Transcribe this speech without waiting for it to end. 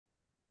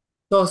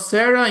So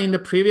Sarah, in the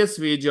previous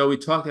video, we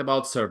talked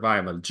about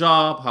survival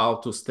job, how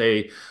to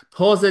stay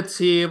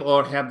positive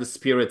or have the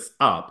spirits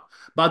up.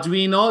 But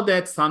we know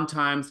that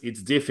sometimes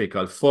it's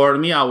difficult. For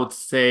me, I would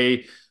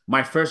say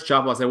my first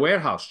job was a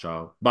warehouse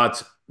job,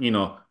 but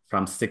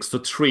from 6 to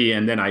 3,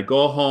 and then I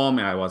go home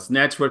and I was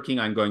networking,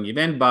 I'm going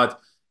event, but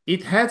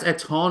it has a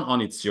tone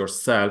on it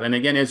yourself. And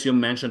again, as you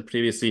mentioned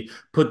previously,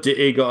 put the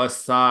ego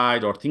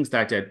aside or things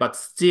like that, but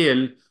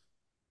still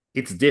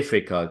it's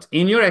difficult.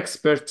 In your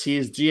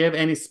expertise, do you have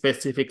any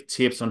specific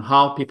tips on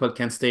how people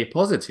can stay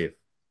positive?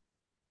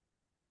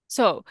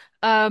 So,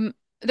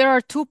 there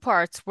are two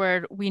parts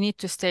where we need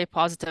to stay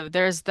positive.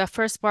 There's the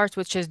first part,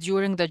 which is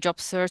during the job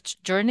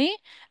search journey,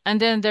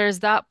 and then there's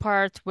that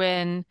part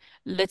when,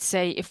 let's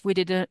say, if we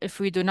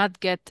do not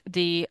get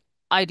the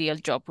ideal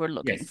job we're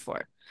looking Yes.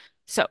 for.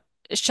 So,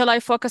 shall I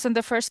focus on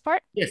the first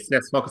part? Yes,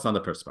 let's focus on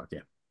the first part.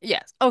 Yeah.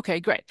 Yes.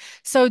 Okay, great.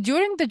 So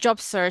during the job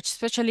search,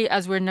 especially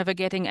as we're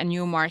navigating a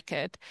new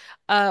market,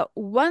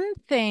 one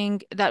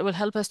thing that will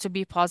help us to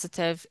be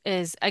positive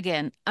is,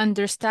 again,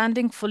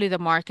 understanding fully the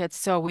market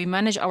so we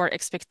manage our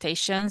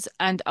expectations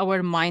and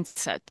our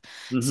mindset.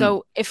 Hmm.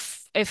 So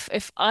if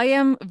I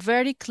am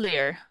very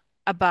clear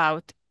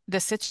about the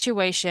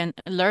situation,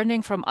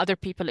 learning from other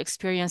people's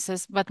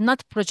experiences, but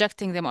not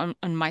projecting them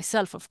on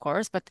myself, of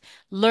course, but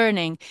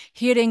learning,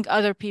 hearing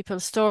other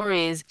people's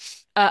stories,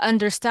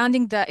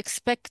 understanding the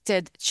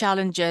expected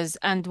challenges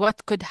and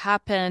what could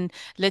happen,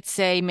 let's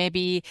say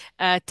maybe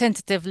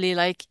tentatively,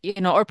 like,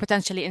 or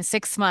potentially in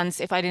 6 months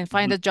if I didn't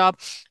find Hmm. a job.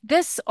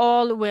 This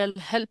all will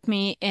help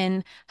me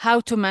in how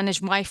to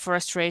manage my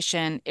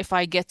frustration if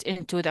I get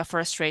into the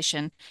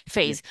frustration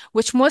Yeah. phase,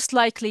 which most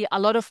likely a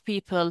lot of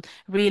people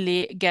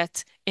really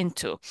get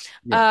into.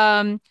 Yeah.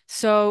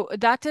 So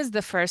that is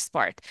the first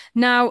part.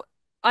 Now,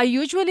 I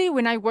usually,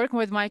 when I work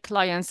with my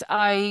clients,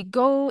 I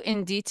go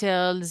in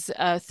details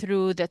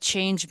through the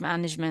change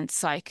management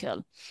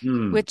cycle,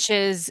 Mm. which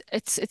is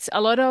it's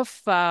a lot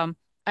of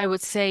I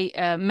would say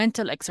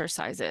mental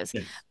exercises.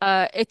 Yes.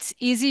 It's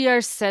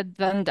easier said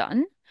than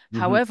done. Hmm.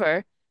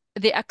 However,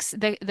 the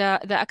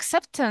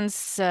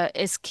acceptance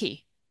is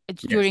key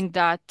Yes. during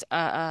that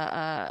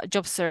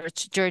job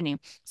search journey.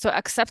 So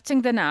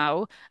accepting the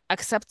now,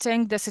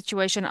 accepting the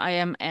situation I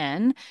am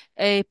in,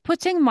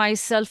 putting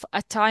myself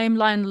a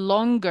timeline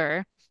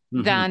longer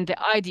Hmm. than the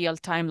ideal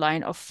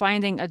timeline of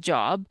finding a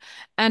job,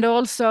 and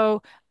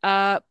also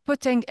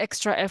putting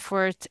extra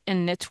effort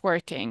in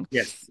networking.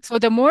 Yes. So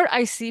the more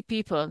I see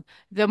people,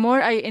 the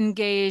more I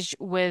engage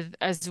with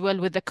as well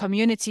with the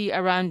community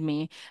around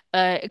me,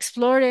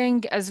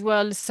 exploring as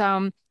well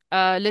some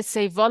let's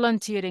say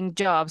volunteering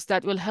jobs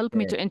that will help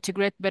me Yeah. to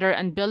integrate better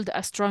and build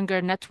a stronger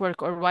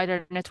network or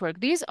wider network.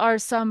 These are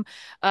some,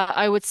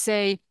 I would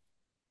say,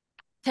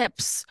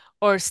 tips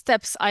or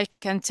steps I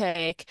can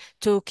take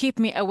to keep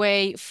me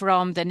away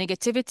from the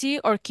negativity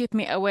or keep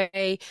me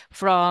away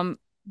from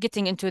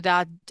getting into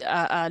that,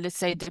 let's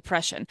say,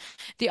 depression.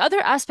 The other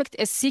aspect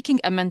is seeking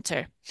a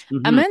mentor.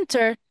 A Hmm.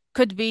 mentor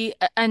could be,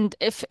 and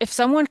if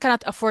someone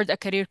cannot afford a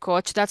career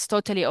coach, that's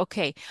totally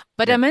okay.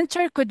 But a Yes.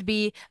 mentor could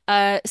be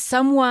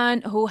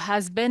someone who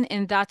has been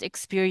in that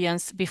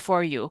experience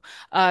before you.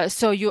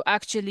 So you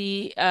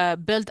actually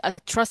build a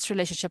trust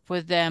relationship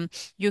with them.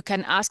 You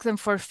can ask them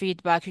for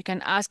feedback. You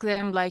can ask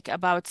them like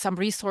about some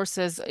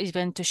resources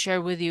even to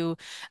share with you.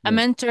 A Yes.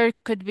 mentor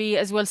could be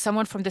as well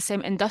someone from the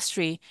same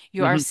industry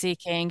you are Hmm.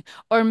 seeking,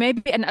 or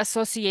maybe an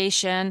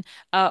association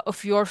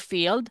of your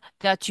field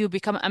that you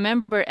become a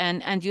member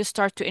in and you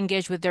start to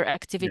engage with their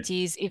Yes.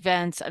 activities,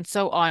 events, and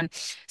so on.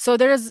 So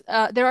there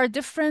are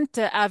different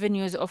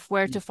avenues of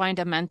where to find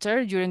a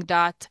mentor during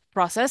that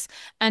process.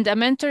 And a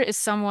mentor is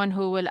someone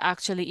who will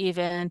actually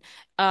even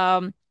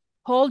um,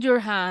 hold your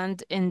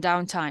hand in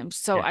downtime.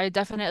 So Yes. I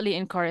definitely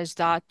encourage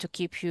that to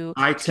keep you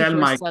I to keep tell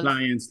my yourself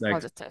clients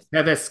like positive.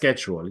 have a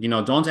schedule,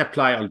 don't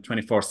apply on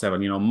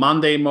 24/7.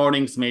 Monday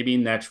mornings, maybe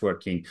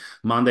networking,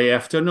 Monday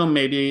afternoon,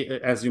 maybe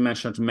as you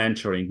mentioned,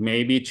 mentoring,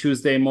 maybe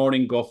Tuesday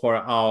morning, go for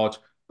out,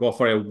 go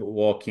for a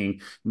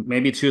walking,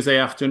 maybe Tuesday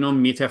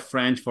afternoon, meet a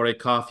friend for a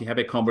coffee, have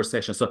a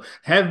conversation. So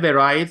have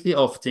variety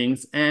of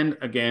things. And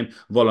again,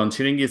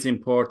 volunteering is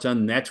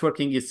important,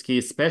 networking is key,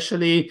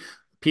 especially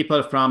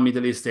people from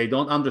Middle East, they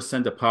don't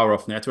understand the power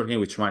of networking,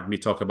 which might be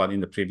talked about in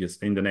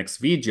the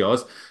next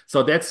videos.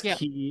 So that's Yeah.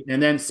 key.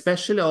 And then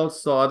especially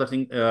also other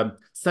thing,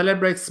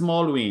 celebrate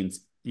small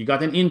wins. You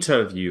got an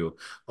interview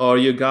or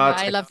you Yeah,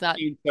 got I a love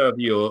that.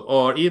 interview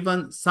or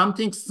even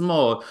something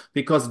small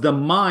because the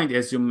mind,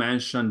 as you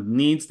mentioned,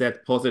 needs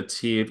that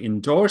positive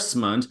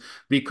endorsement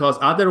because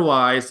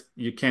otherwise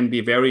you can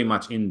be very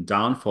much in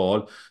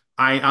downfall.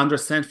 I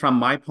understand from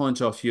my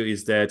point of view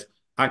is that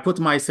I put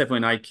myself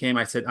when I came,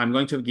 I said, I'm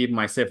going to give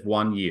myself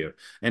 1 year.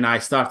 And I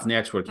start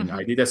networking.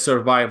 I Hmm. did a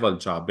survival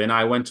job. Then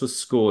I went to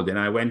school. Then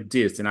I went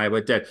this. Then I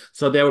went that.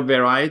 So there were a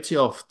variety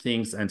of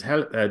things and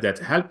that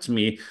helped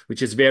me,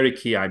 which is very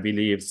key, I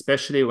believe,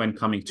 especially when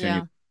coming to a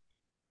new. Yeah.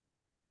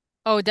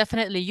 Oh,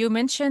 definitely. You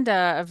mentioned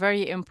a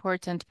very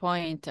important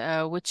point,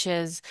 which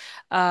is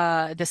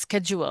the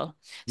schedule.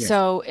 Yes.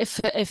 So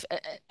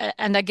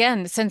and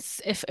again, since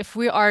if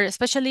we are,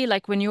 especially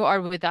like when you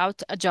are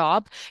without a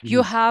job, you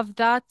Mhm. have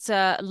that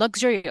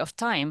luxury of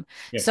time.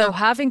 Yes. So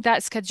having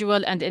that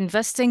schedule and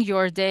investing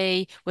your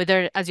day,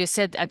 whether, as you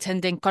said,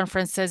 attending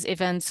conferences,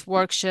 events,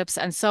 workshops,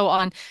 and so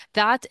on,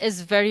 that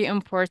is very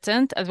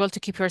important as well to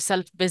keep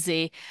yourself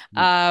busy.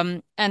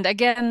 Mhm. And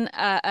again,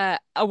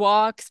 a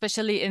walk,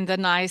 especially in the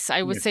nice,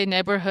 I would Yes. say,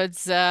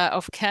 neighborhoods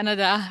of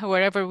Canada,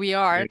 wherever we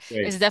are,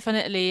 Great. is Great.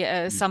 definitely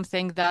Mhm.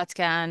 something that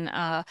can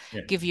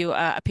Yes. give you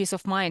a peace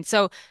of mind.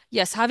 So,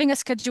 yes, having a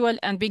schedule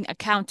and being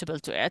accountable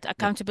to it. Yes.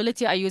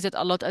 Accountability, I use it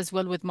a lot as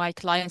well with my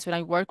clients when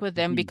I work with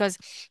them, Mhm. because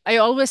I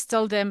always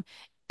tell them,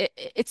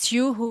 it's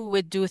you who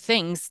would do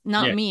things,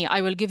 not Yes. me.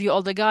 I will give you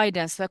all the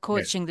guidance, the Yes.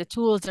 coaching, the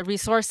tools, the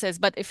resources.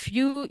 But if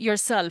you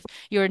yourself,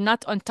 you're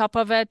not on top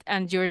of it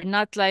and you're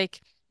not like,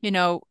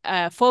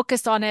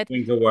 focused on it,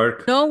 Doing the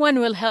work. no one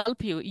will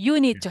help you. You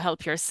need Yes. to help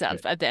Yes.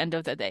 yourself at the end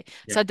of the day.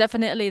 Yes. So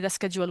definitely the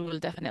schedule will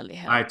definitely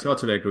I help.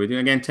 totally agree with you.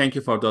 Again, thank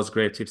you for those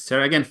great tips,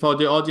 Sarah. Again, for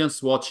the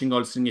audience watching or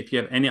listening, if you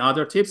have any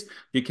other tips,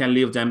 you can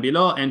leave them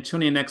below and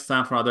tune in next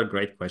time for another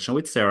great question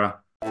with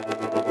Sarah.